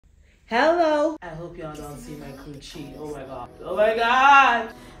Hello. I hope y'all don't see my coochie. Oh my god. Oh my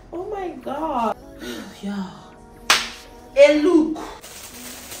god. Oh my god. Y'all. It look.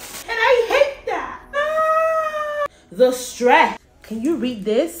 And I hate that. Ah, the stress. Can you read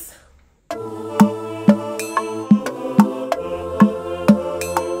this?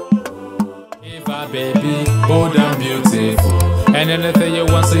 If I baby, bold and beautiful, and anything you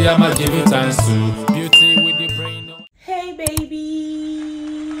want, say I'ma give you chance to. Beauty with the brain. Hey babies.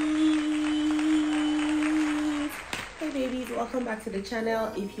 Hey babies, welcome back to the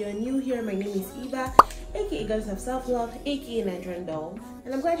channel. If you're new here, my name is Eva, aka Goddess of Self-Love, aka Nigerian Doll,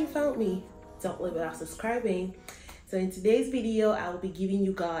 and I'm glad you found me. Don't leave without subscribing. So in today's video, I will be giving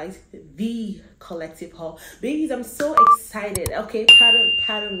you guys the collective haul. Babies, I'm so excited. Okay,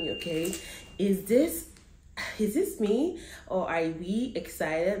 pardon me, okay? Is this me, or are we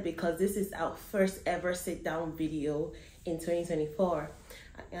excited because this is our first ever sit down video in 2024?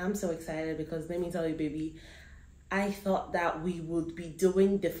 I am so excited because let me tell you, baby, I thought that we would be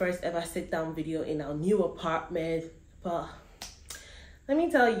doing the first ever sit down video in our new apartment, but let me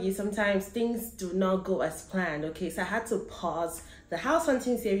tell you, sometimes things do not go as planned, okay? So I had to pause the house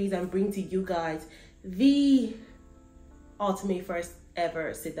hunting series and bring to you guys the ultimate first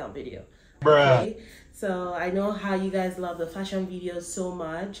ever sit down video. Okay, so I know how you guys love the fashion videos so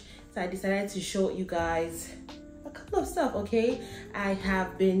much, so I decided to show you guys a couple of stuff. Okay, I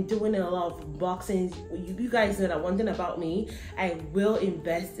have been doing a lot of unboxings. You guys know that one thing about me, I will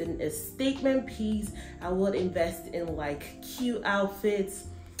invest in a statement piece. I will invest in like cute outfits.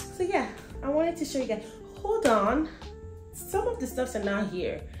 So yeah, I wanted to show you guys. Hold on, some of the stuffs are not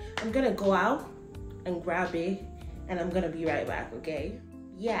here. I'm gonna go out and grab it and I'm gonna be right back. Okay,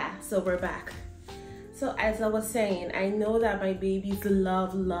 yeah, so we're back. So as I was saying, I know that my babies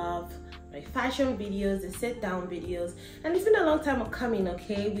love my fashion videos, the sit down videos, and it's been a long time coming.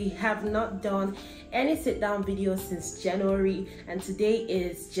 Okay, we have not done any sit down videos since January, and today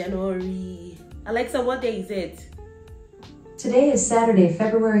is January. Alexa, what day is it? Today is Saturday,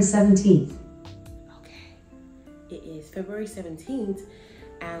 February 17th. Okay, it is February 17th,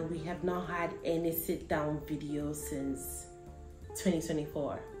 and we have not had any sit down videos since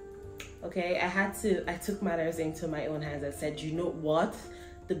 2024. Okay, I took matters into my own hands. I said, you know what,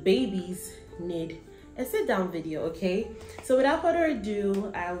 the babies need a sit down video. Okay, so without further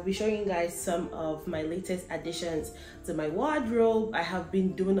ado, I will be showing you guys some of my latest additions to my wardrobe. I have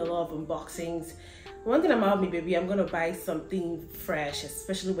been doing a lot of unboxings. One thing about me, baby, I'm gonna buy something fresh,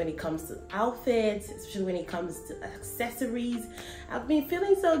 especially when it comes to outfits, especially when it comes to accessories. I've been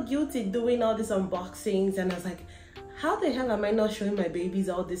feeling so guilty doing all these unboxings, and I was like, how the hell am I not showing my babies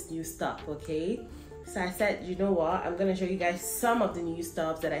all this new stuff? Okay, so I said, you know what, I'm gonna show you guys some of the new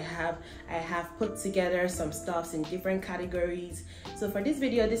stuff that I have put together, some stuffs in different categories. So for this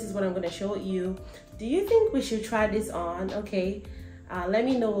video, this is what I'm gonna show you. Do you think we should try this on? Okay, let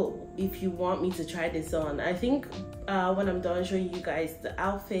me know if you want me to try this on. I think when I'm done showing you guys the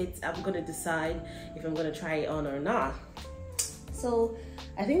outfits, I'm gonna decide if I'm gonna try it on or not. So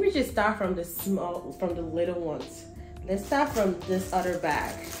I think we should start from the little ones. Let's start from this other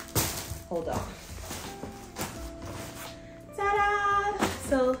bag. Hold on. Ta-da!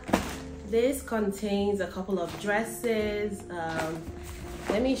 So this contains a couple of dresses.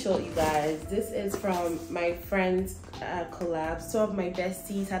 Let me show you guys. This is from my friend's collab. Two of my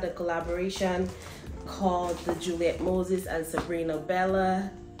besties had a collaboration called the Juliet Moses and Sabrina Bella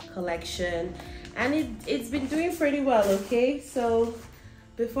collection, and it's been doing pretty well. Okay, so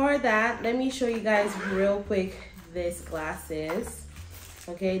before that, let me show you guys real quick these glasses.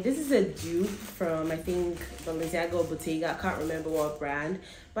 Okay, this is a dupe from, I think, Balenciaga Bottega. I can't remember what brand,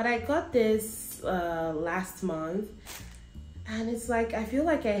 but I got this last month, and it's like, I feel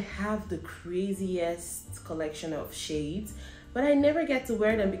like I have the craziest collection of shades, but I never get to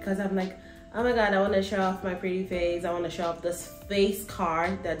wear them because I'm like, oh my god, I want to show off my pretty face. I want to show off this face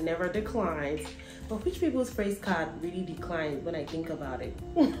card that never declines. But which people's face card really declines when I think about it?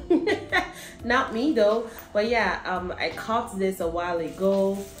 Not me though. But yeah, I caught this a while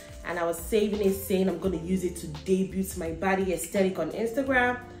ago, and I was saving it, saying I'm gonna use it to debut my body aesthetic on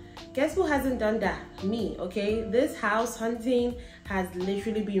Instagram. Guess who hasn't done that? Me. Okay, this house hunting has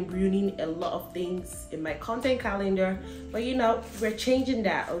literally been ruining a lot of things in my content calendar, but you know, we're changing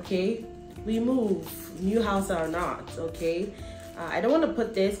that. Okay, we move, new house or not. Okay, I don't want to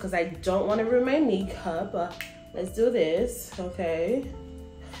put this because I don't want to ruin my makeup, but let's do this. Okay.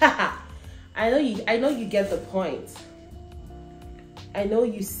 I know you get the point. I know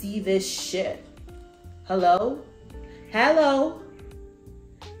you see this shit. Hello? Hello?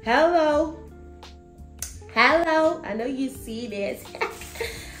 Hello? Hello? I know you see this.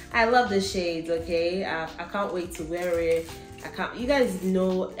 I love the shades, okay? I can't wait to wear it. You guys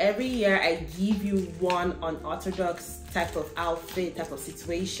know every year I give you one unorthodox type of outfit, type of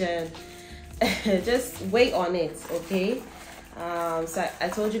situation. Just wait on it, okay? So I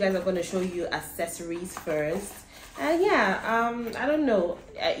told you guys I'm going to show you accessories first. And yeah, I don't know,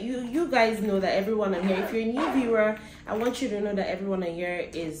 you guys know that everyone on here, if you're a new viewer, I want you to know that everyone on here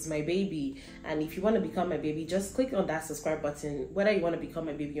is my baby. And if you want to become my baby, just click on that subscribe button, whether you want to become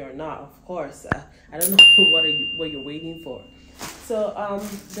my baby or not. Of course, I don't know what you're waiting for. So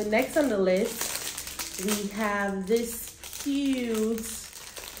the next on the list, we have this cute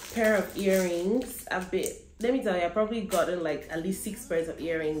pair of earrings. Let me tell you, I've probably gotten like at least 6 pairs of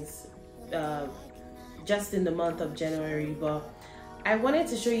earrings just in the month of January, but I wanted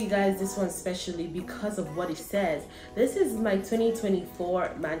to show you guys this one especially because of what it says. This is my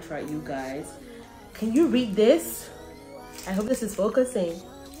 2024 mantra, you guys. Can you read this? I hope this is focusing.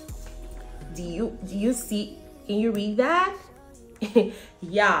 Do you see? Can you read that?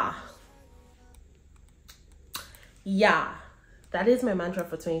 Yeah, that is my mantra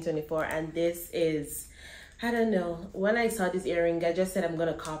for 2024. And this is, I don't know, when I saw this earring, I just said I'm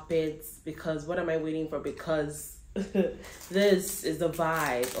gonna cop it, because what am I waiting for? Because this is the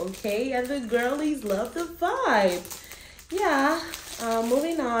vibe, okay? And the girlies love the vibe. Yeah.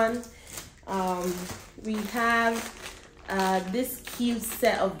 Moving on, we have this cute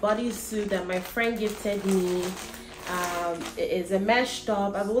set of bodysuit that my friend gifted me. It is a mesh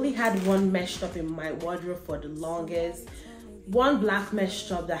top. I've only had one mesh top in my wardrobe for the longest. One black mesh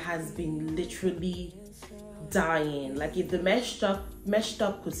top that has been literally dying. Like, if the mesh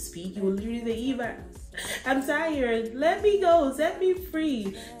top could speak, you would literally say, Eva, I'm tired, let me go, set me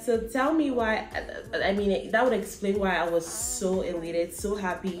free. So tell me why. I mean, that would explain why I was so elated, so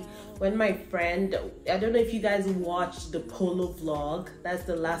happy when my friend, I don't know if you guys watched the polo vlog. That's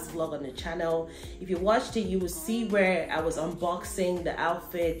the last vlog on the channel. If you watched it, you will see where I was unboxing the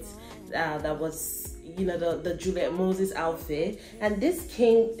outfit that was, you know, the Juliet Moses outfit, and this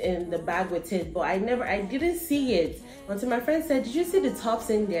came in the bag with it, but I didn't see it until my friend said, did you see the tops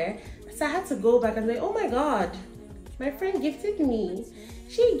in there? So I had to go back and say, oh my god, my friend gifted me.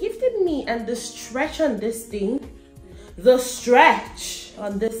 She gifted me. And the stretch on this thing,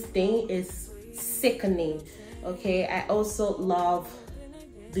 is sickening. Okay, I also love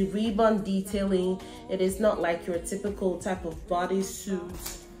the ribbon detailing. It is not like your typical type of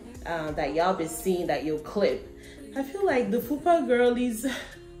bodysuit that y'all be seeing that you'll clip. I feel like the Fupa girlies,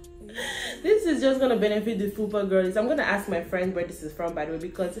 this is just gonna benefit the Fupa girlies. I'm gonna ask my friend where this is from, by the way,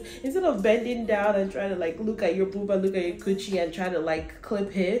 because instead of bending down and trying to like look at your Fupa, look at your coochie and try to like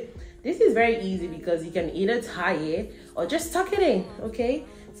clip it, this is very easy because you can either tie it or just tuck it in, okay?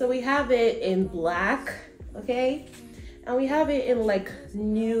 So we have it in black, okay? And we have it in like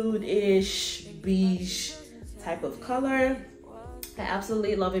nude-ish beige type of color. I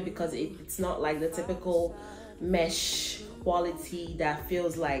absolutely love it because it's not like the typical mesh quality that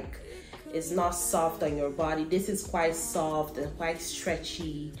feels like it's not soft on your body. This is quite soft and quite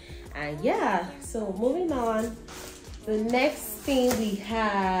stretchy. And yeah, so moving on, the next thing we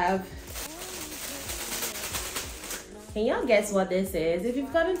have, can y'all guess what this is? If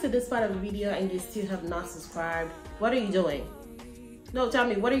you've gotten to this part of the video and you still have not subscribed, what are you doing? No, tell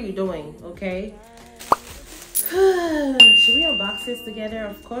me, what are you doing, okay? Should we unbox this together?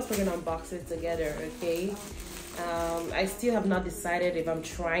 Of course we're gonna unbox it together, okay? I still have not decided if I'm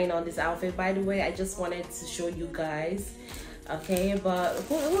trying on this outfit, by the way. I just wanted to show you guys, okay? But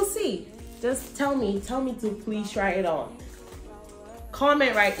we'll see. Just tell me to please try it on.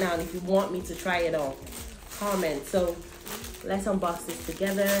 Comment right now if you want me to try it on. Comment. So let's unbox this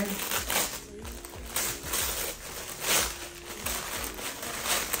together.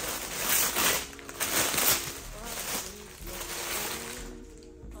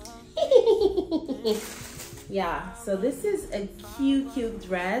 Yeah, so this is a cute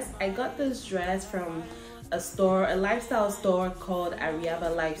dress. I got this dress from a lifestyle store called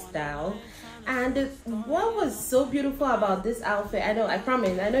Ariaba Lifestyle. And what was so beautiful about this outfit, I know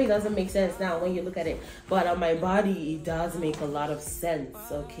it doesn't make sense now when you look at it, but on my body it does make a lot of sense,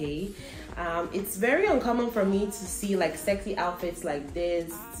 okay? It's very uncommon for me to see like sexy outfits like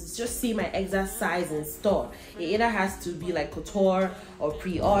this, to just see my exact size in store. It either has to be like couture or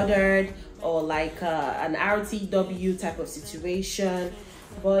pre-ordered or like an RTW type of situation.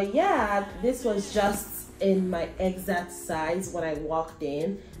 But yeah, this was just in my exact size when I walked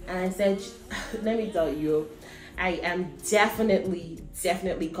in, and I said, let me tell you, I am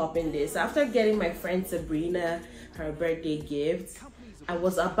definitely copying this. After getting my friend Sabrina her birthday gift, I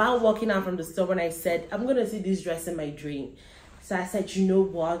was about walking out from the store when I said, I'm gonna see this dress in my dream. So I said, you know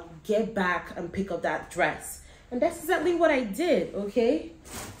what, get back and pick up that dress. And that's exactly what I did, okay?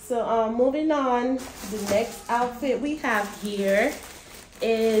 So moving on, the next outfit we have here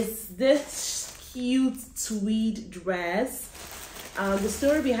is this cute tweed dress. The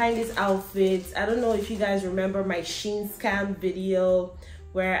story behind this outfit, I don't know if you guys remember my Shein scam video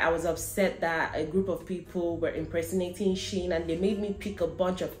where I was upset that a group of people were impersonating Shein and they made me pick a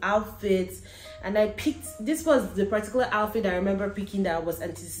bunch of outfits, and I picked, this was the particular outfit I remember picking that I was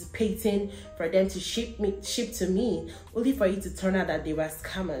anticipating for them to ship to me, only for it to turn out that they were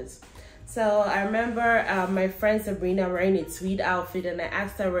scammers. So I remember my friend Sabrina wearing a tweed outfit, and I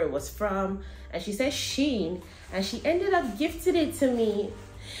asked her where it was from, and she said Shein, and she ended up gifting it to me,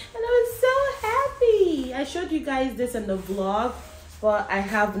 and I was so happy. I showed you guys this in the vlog, but I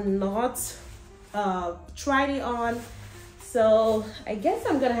have not tried it on, so I guess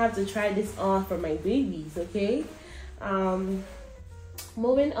I'm gonna have to try this on for my babies, okay?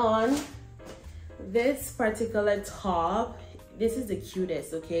 Moving on, this particular top, this is the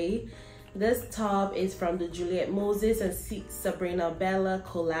cutest, okay? This top is from the Juliette Moses and Sabrina Bella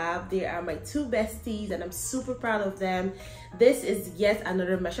collab. They are my two besties and I'm super proud of them. This is yet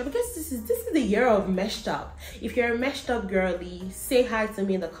another mesh up. I guess this is the year of meshed up. If you're a meshed up girly, say hi to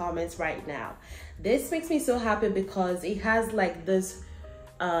me in the comments right now. This makes me so happy because it has like this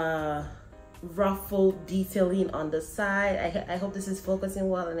ruffle detailing on the side. I hope this is focusing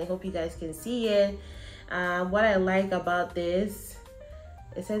well and I hope you guys can see it. What I like about this,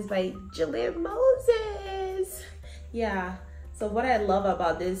 it says by Juliette Moses. Yeah, so what I love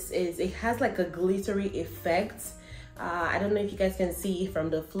about this is it has like a glittery effect. I don't know if you guys can see from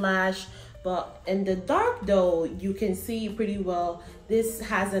the flash, but in the dark though you can see pretty well. This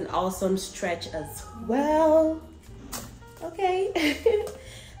has an awesome stretch as well. Okay.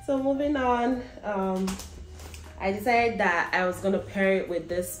 So moving on, I decided that I was gonna pair it with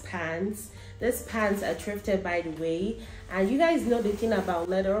this pants. These pants are thrifted, by the way, and you guys know the thing about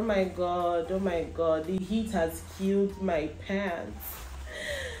leather. Oh my god, the heat has killed my pants.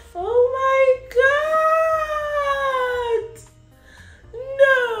 Oh my god,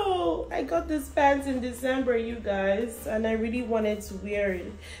 no! I got this pants in December, you guys, and I really wanted to wear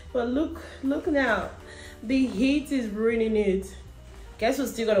it, but look now, the heat is ruining it. Guess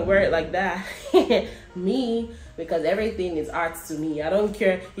who's still gonna wear it like that? Me, because everything is art to me. I don't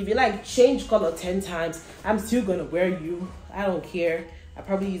care if you like change color 10 times, I'm still gonna wear you. I don't care. I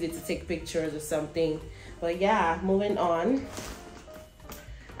probably use it to take pictures or something. But yeah, moving on,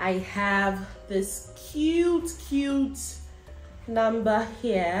 I have this cute number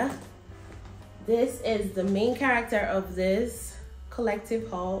here. This is the main character of this collective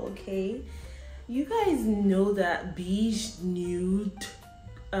haul, okay? You guys know that beige, nude,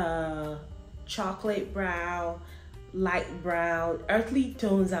 chocolate brown, light brown, earthly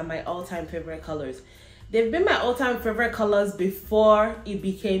tones are my all-time favorite colors. They've been my all-time favorite colors before it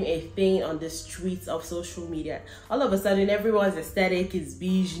became a thing on the streets of social media. All of a sudden, everyone's aesthetic is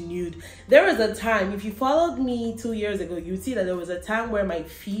beige, nude. There was a time, if you followed me 2 years ago, you'd see that there was a time where my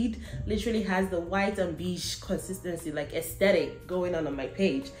feed literally has the white and beige consistency, like aesthetic going on my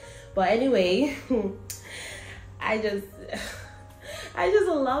page. But anyway, I just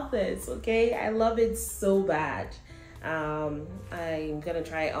love this, okay? I love it so bad. I'm gonna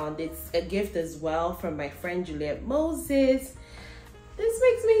try it on. It's a gift as well from my friend Juliette Moses. This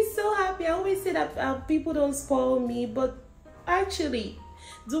makes me so happy. I always say that people don't spoil me, but actually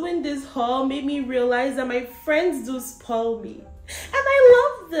doing this haul made me realize that my friends do spoil me, and I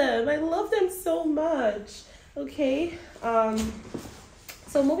love them. I love them so much. Okay,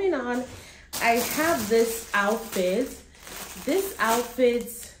 so moving on, I have this outfit. This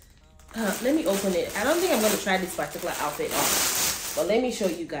outfit, let me open it. I don't think I'm going to try this particular outfit on, but let me show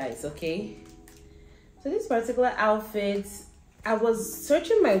you guys, okay? So this particular outfit, I was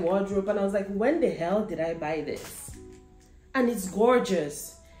searching my wardrobe and I was like, when the hell did I buy this? And it's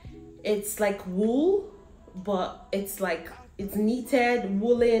gorgeous. It's like wool, but it's knitted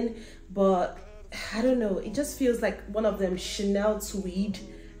woolen, but I don't know, it just feels like one of them Chanel tweed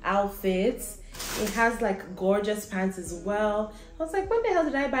outfits. It has like gorgeous pants as well. I was like, when the hell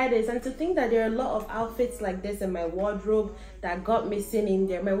did I buy this? And to think that there are a lot of outfits like this in my wardrobe that got missing in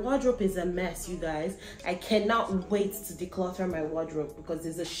there. My wardrobe is a mess, you guys. I cannot wait to declutter my wardrobe because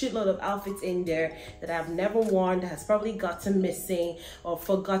there's a shitload of outfits in there that I've never worn, that has probably gotten missing or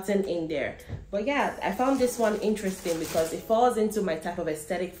forgotten in there. But yeah, I found this one interesting because it falls into my type of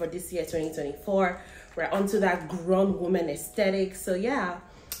aesthetic for this year, 2024. We're onto that grown woman aesthetic. So yeah,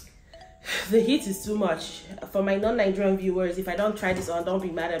 the heat is too much. For my non-Nigerian viewers, if I don't try this on, don't be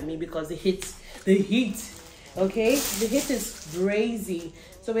mad at me because the heat Okay, the hit is crazy.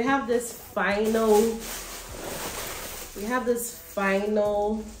 So we have this final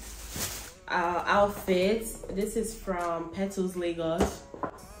outfit. This is from Petals Lagos.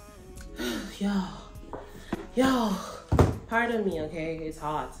 Yo, pardon me, okay? It's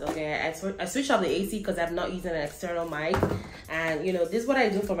hot. Okay, I switched off the AC because I'm not using an external mic, and you know this is what I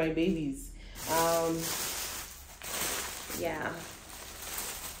do for my babies. Yeah,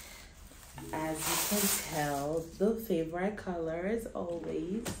 as you can tell, the favorite color is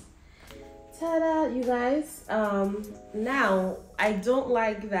always ta-da, you guys. Now I don't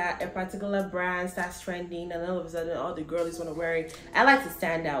like that a particular brand starts trending and all of a sudden all the girlies want to wear it. I like to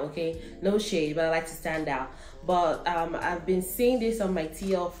stand out, okay? No shade, but I like to stand out. But I've been seeing this on my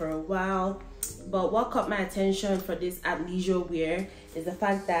TL for a while, but what caught my attention for this athleisure wear is the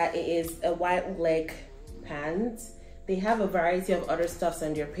fact that it is a wide leg pants. They have a variety of other stuffs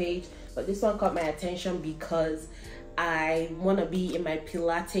on their page, but this one caught my attention because I want to be in my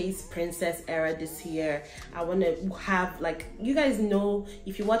Pilates princess era this year. I want to have, like, you guys know,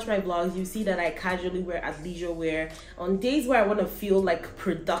 if you watch my vlogs, you see that I casually wear athleisure wear on days where I want to feel like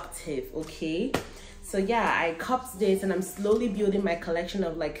productive, okay? So yeah, I copped this and I'm slowly building my collection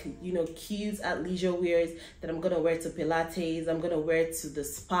of, like, you know, cute athleisure wears that I'm gonna wear to Pilates, I'm gonna wear to the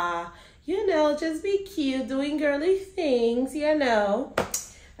spa, you know, just be cute, doing girly things, you know.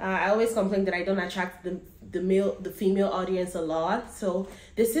 I always complain that I don't attract the female audience a lot. So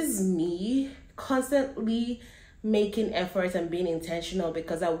this is me constantly making efforts and being intentional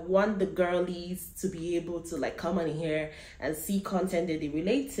because I want the girlies to be able to, like, come on here and see content that they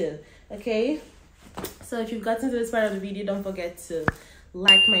relate to, okay? So if you've gotten to this part of the video, don't forget to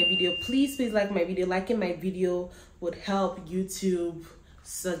like my video. Please like my video. Liking my video would help YouTube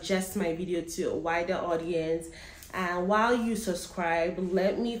suggest my video to a wider audience. And while you subscribe,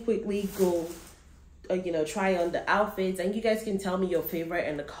 let me quickly go you know, try on the outfits, and you guys can tell me your favorite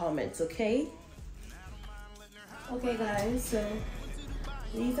in the comments, okay? Okay guys, so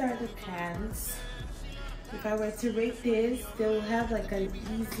these are the pants. If I were to rate this, they will have like an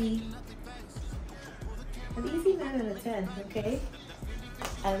easy 9 out of 10, okay?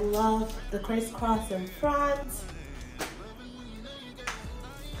 I love the crisscross in front,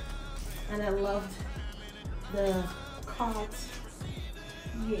 and I loved the cut.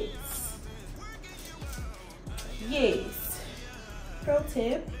 Yes. Pro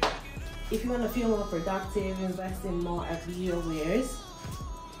tip: if you want to feel more productive, invest in more athleisure wears.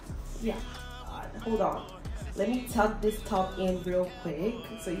 Yeah. Hold on. Let me tuck this top in real quick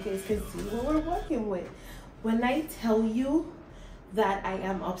so you guys can see what we're working with. When I tell you that I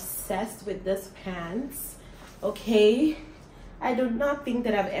am obsessed with this pants, okay, I do not think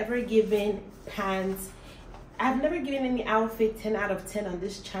that I've ever given pants, I've never given any outfit 10 out of 10 on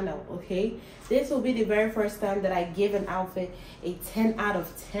this channel, okay? This will be the very first time that I give an outfit a 10 out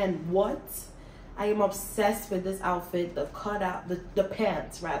of 10. What? I am obsessed with this outfit, the cutout, the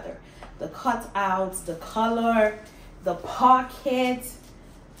pants rather. The cutouts, the color, the pocket,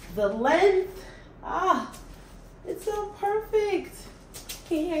 the length. Ah, it's so perfect.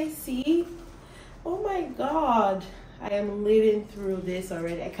 Can you guys see? Oh my God. I am living through this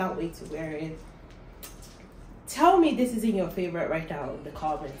already. I can't wait to wear it. Tell me this isn't your favorite right now in the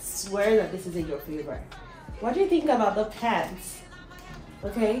comments. Swear that this isn't your favorite. What do you think about the pants?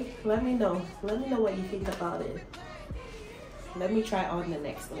 Okay, let me know. Let me know what you think about it. Let me try on the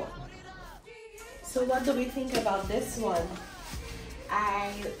next one. So what do we think about this one?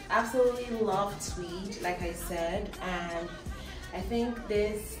 I absolutely love tweed, like I said, and I think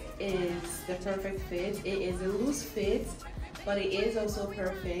this is the perfect fit. It is a loose fit, but it is also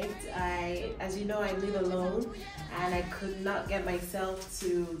perfect. As you know, I live alone and I could not get myself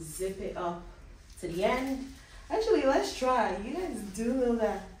to zip it up to the end. Actually, let's try. You guys do know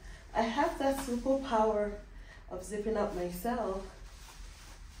that I have that superpower of zipping up myself.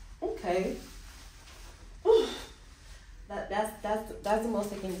 Okay. That's the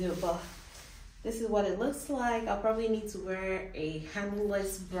most I can do, but this is what it looks like. I'll probably need to wear a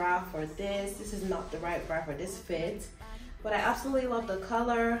handleless bra for this. This is not the right bra for this fit, but I absolutely love the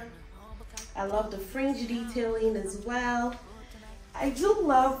color. I love the fringe detailing as well. I do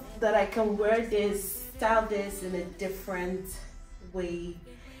love that I can wear this, style this in a different way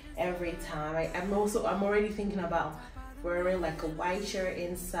every time. I'm already thinking about wearing like a white shirt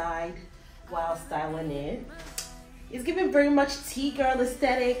inside while styling it. It's giving very much T-girl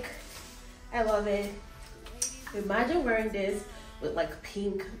aesthetic. I love it. Imagine wearing this with like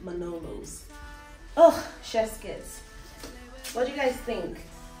pink Manolos. Oh, chef's kiss. What do you guys think?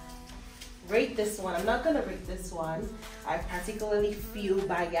 Rate this one. I'm not gonna rate this one. I particularly feel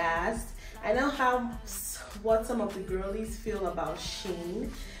biased I know what some of the girlies feel about Shein,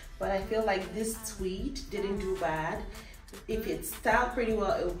 but I feel like this tweed didn't do bad. If it's styled pretty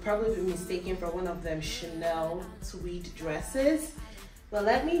well, it would probably be mistaken for one of them Chanel tweed dresses. But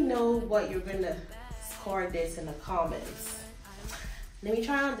let me know what you're gonna score this in the comments. Let me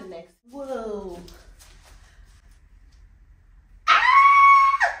try on the next. Whoa. I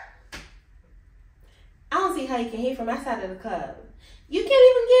don't see how you can hit from my side of the club. You can't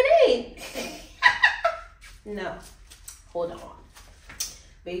even get in. No, hold on.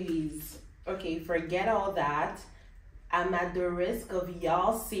 Babies, okay, forget all that. I'm at the risk of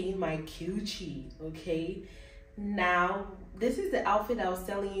y'all seeing my coochie, okay? Now, this is the outfit I was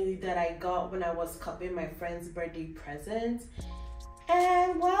telling you that I got when I was copying my friend's birthday present.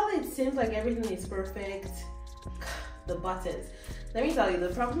 And while it seems like everything is perfect, the buttons. Let me tell you,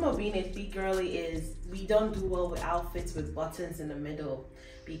 the problem of being a big girly is we don't do well with outfits with buttons in the middle.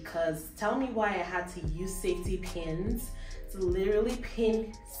 Because tell me why I had to use safety pins to literally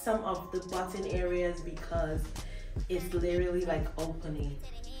pin some of the button areas, because it's literally like opening.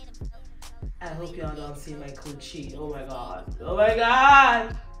 I hope y'all don't see my coochie. Oh my god. Oh my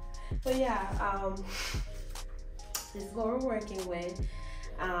god. But yeah, this is what we're working with.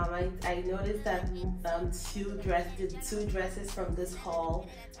 I noticed that two dresses from this haul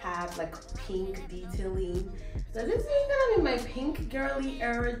have like pink detailing. So this is gonna be my pink girly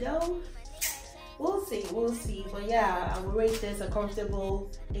era though. We'll see. But yeah, I will rate this a comfortable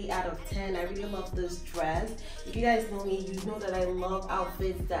 8 out of 10. I really love this dress. If you guys know me, you know that I love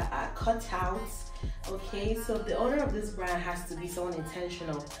outfits that are cutouts. Okay, so the owner of this brand has to be someone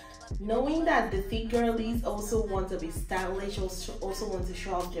intentional. Knowing that the thick girlies also want to be stylish, also want to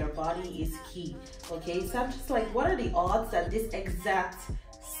show off their body is key. Okay, so I'm just like, what are the odds that this exact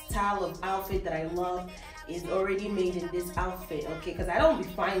style of outfit that I love is already made in this outfit? Okay, because I don't be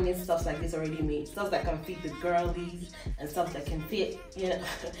finding stuff like this already made, stuff that can fit the girlies and stuff that can fit,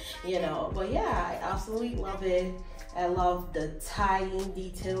 you know. But yeah, I absolutely love it. I love the tying,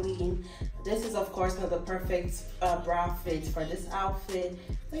 detailing. This is of course not the perfect bra fit for this outfit,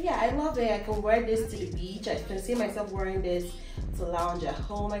 but yeah, I love it. I can wear this to the beach. I can see myself wearing this to lounge at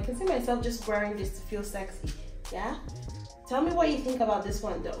home. I can see myself just wearing this to feel sexy. Yeah, tell me what you think about this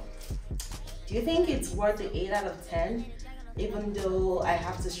one though. Do you think it's worth the 8 out of 10, even though I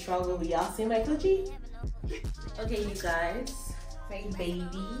have to struggle with y'all see my coochie? Okay, you guys, my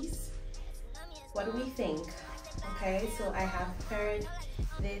babies, what do we think? Okay, so I have paired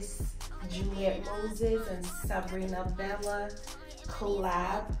this Juliet Moses and Sabrina Bella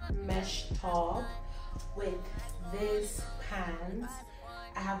collab mesh top with this pants.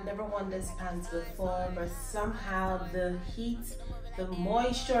 I have never worn this pants before, but somehow the heat, the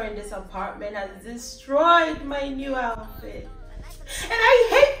moisture in this apartment has destroyed my new outfit, and I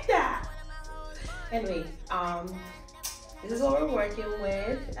hate that. Anyway, this is what we're working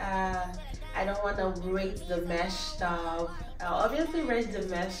with. I don't want to rate the mesh top. I'll obviously rate the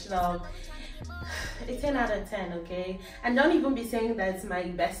mesh top a 10 out of 10, okay? And don't even be saying that it's my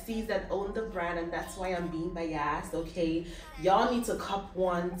besties that own the brand and that's why I'm being biased, okay? Y'all need to cop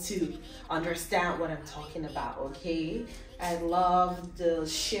one to understand what I'm talking about, okay? I love the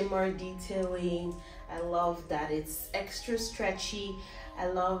shimmer detailing. I love that it's extra stretchy. I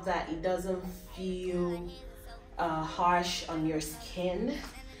love that it doesn't feel harsh on your skin.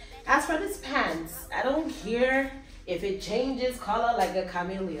 As for this pants, I don't care if it changes color like a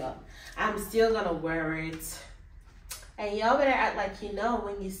chameleon. I'm still gonna wear it. And y'all better act like you know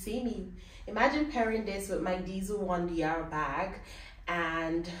when you see me. Imagine pairing this with my Diesel 1DR bag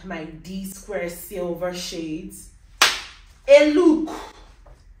and my D square silver shades. Hey, look!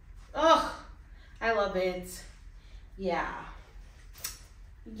 Oh, I love it. Yeah.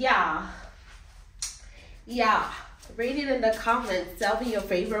 Rate it in the comments. Tell me your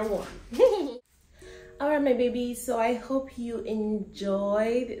favorite one. Alright my babies, so I hope you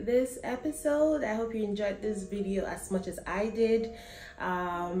enjoyed this episode. I hope you enjoyed this video as much as I did.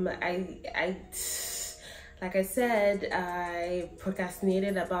 Like I said, I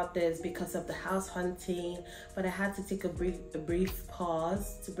procrastinated about this because of the house hunting, but I had to take a brief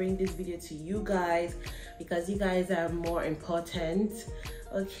pause to bring this video to you guys because you guys are more important.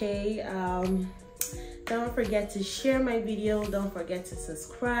 Okay, don't forget to share my video. Don't forget to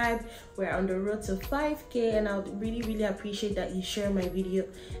subscribe. We're on the road to 5K, and I would really appreciate that you share my video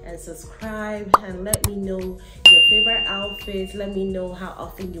and subscribe and let me know your favorite outfits. Let me know how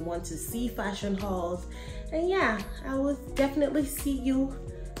often you want to see fashion hauls. And yeah, I will definitely see you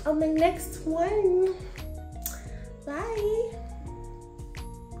on my next one. Bye.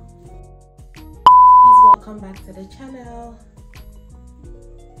 Please welcome back to the channel.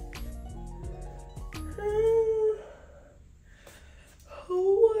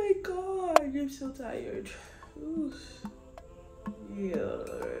 Oh my god, I'm so tired. Oof. Yeah.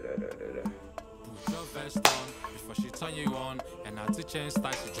 Put your vest on before she turn you on. And at the change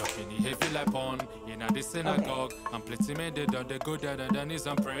start she dropping the heavy like on. In the synagogue, and plenty men they done they go there and then knees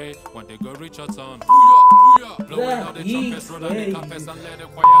and pray. When they go reach your turn, booyah, blowing out the trumpets, roll out the campus and let the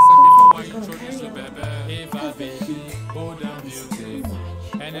choir sing before I introduce you, baby. Eva, baby, bold and beautiful.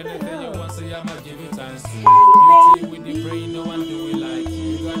 And anything you want, say I'ma give you thanks to. Beauty with the brain, no one do it like you.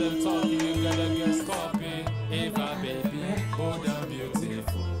 You gotta talk, you gotta get scorpion. Eva, baby, bold and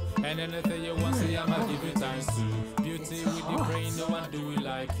beautiful. And anything you want, say I'ma give you thanks to. Beauty with the brain, no one do it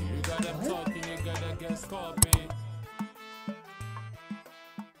like you. You gotta talk, you gotta get scorpion.